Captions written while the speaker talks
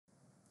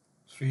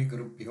Sri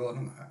Gurubhyo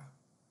Namaha.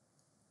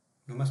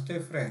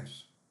 Namaste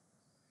friends.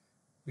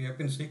 We have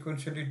been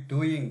sequentially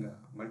doing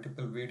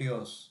multiple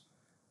videos.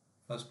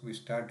 First we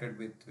started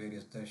with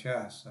various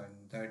dashas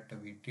and that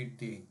we did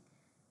the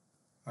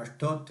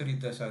Ashtottari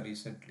Dasa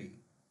recently.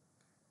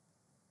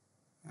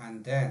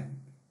 And then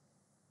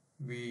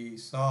we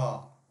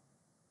saw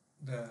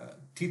the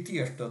Tithi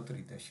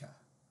Ashtottari Dasha.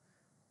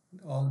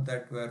 All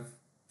that were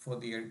for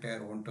the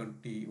entire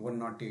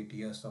 108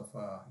 years of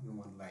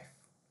human life.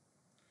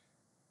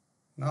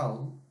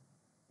 Now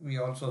we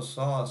also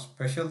saw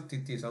special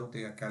tithis, how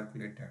they are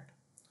calculated,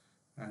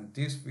 and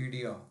this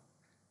video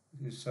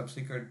is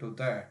subsequent to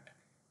that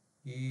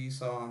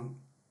is on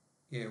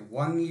a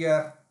 1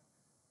 year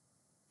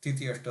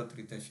Tithi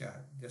Ashtottari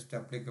Dasha, just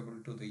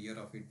applicable to the year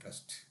of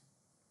interest.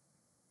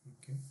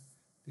 Okay,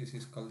 this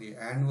is called the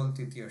annual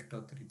Tithi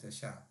Ashtottari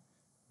Dasha,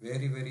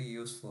 very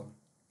useful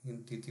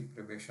in Tithi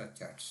Pravesha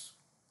charts.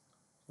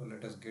 So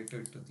let us get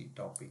into the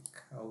topic,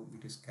 how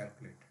it is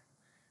calculated.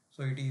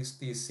 So it is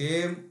the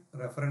same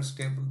reference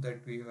table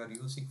that we were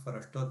using for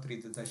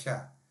Ashtottari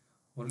Dasha.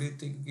 Only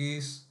thing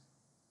is,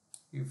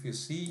 if you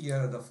see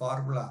here the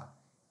formula,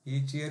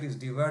 each year is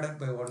divided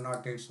by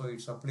 108, so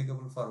it's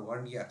applicable for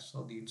 1 year.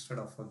 So instead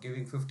of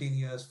giving 15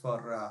 years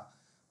for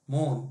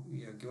moon,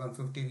 we have given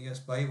 15 years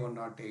by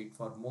 108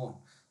 for moon,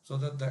 so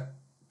that the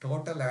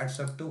total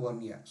adds up to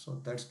 1 year. So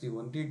that's the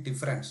only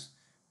difference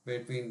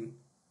between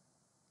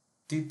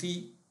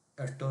Tithi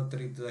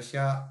Ashtottari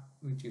Dasha,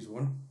 which is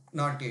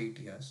 108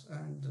 years,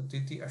 and the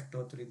Tithi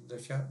Ashtottari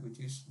Dasha, which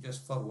is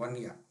just for 1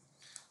 year.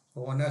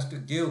 So one has to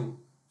give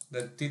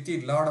the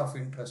Tithi lot of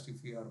interest.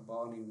 If you are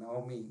born in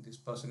Navami, this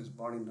person is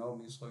born in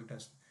Navami, so it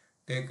has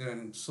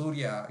taken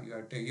Surya, you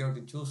have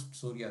to choose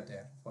Surya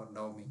there for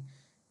Navami.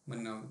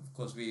 Of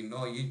course, we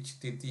know each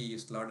Tithi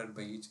is lorded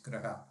by each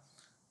Graha,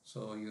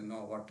 so you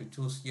know what to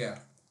choose here.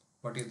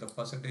 What is the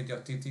percentage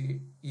of Tithi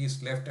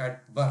is left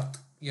at birth?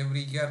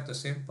 Every year the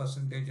same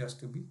percentage has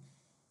to be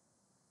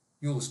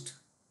used,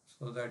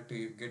 so that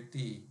you get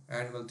the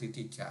annual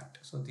Tithi chart.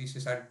 So this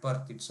is at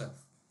birth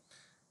itself.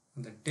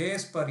 And the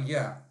days per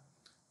year,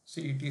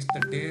 see, it is the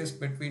days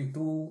between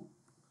two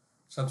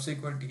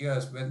subsequent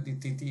years when the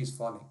Tithi is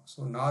falling.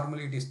 So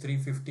normally it is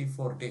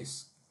 354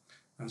 days,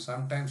 and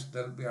sometimes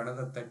there will be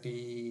another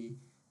 30,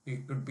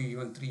 it could be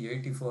even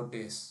 384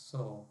 days.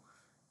 So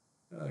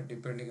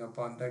depending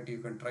upon that, you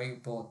can try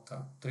both.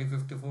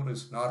 354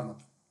 is normal,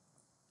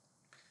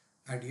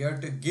 and you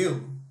have to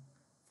give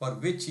for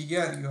which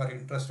year you are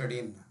interested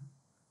in.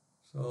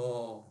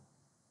 So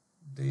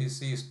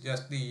this is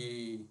just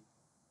the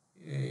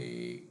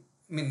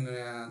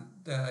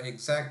the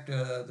exact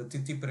the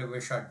Tithi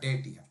Pravesha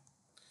date here.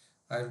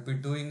 I will be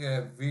doing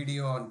a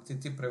video on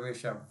Tithi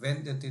Pravesha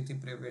when the Tithi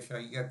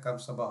Pravesha year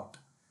comes about,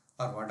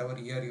 or whatever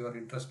year you are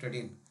interested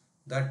in,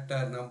 that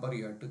number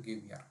you have to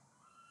give here.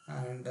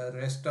 And the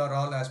rest are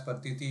all as per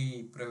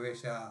Tithi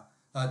Pravesha,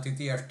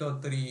 Tithi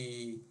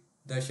Ashtottari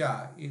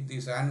Dasha.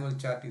 This annual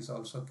chart is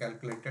also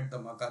calculated, the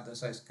Magha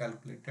Dasa is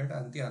calculated,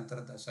 and the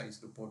Antara Dasa is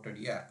reported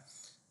here.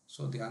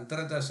 So the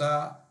Antara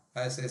Dasa,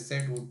 as I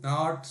said, would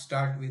not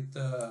start with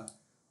the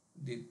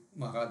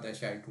Magha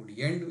Dasha, it would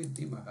end with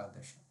the Magha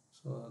Dasha.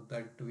 So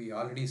that we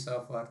already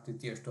saw for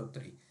Tithi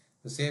Ashtottari.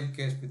 The same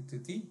case with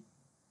Tithi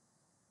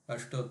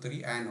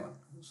Ashtottari annual.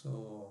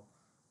 So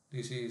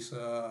this is,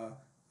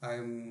 I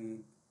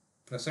am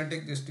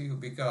presenting this to you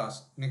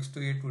because next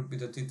to it would be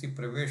the Tithi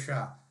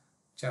Pravesha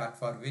chart,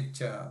 for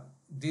which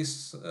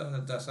this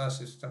Dasa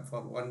system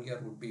for 1 year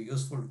would be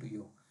useful to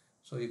you.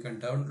 So you can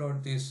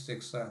download this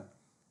Excel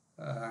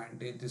and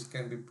this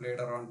can be played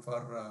around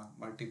for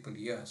multiple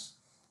years.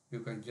 You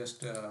can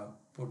just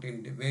put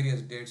in the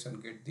various dates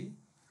and get the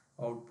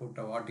output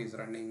of what is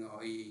running,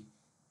 how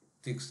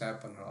things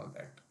happen, all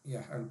that.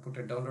 Yeah, I'll put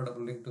a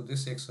downloadable link to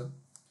this Excel.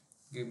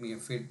 Give me a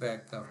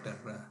feedback after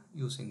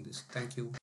using this. Thank you.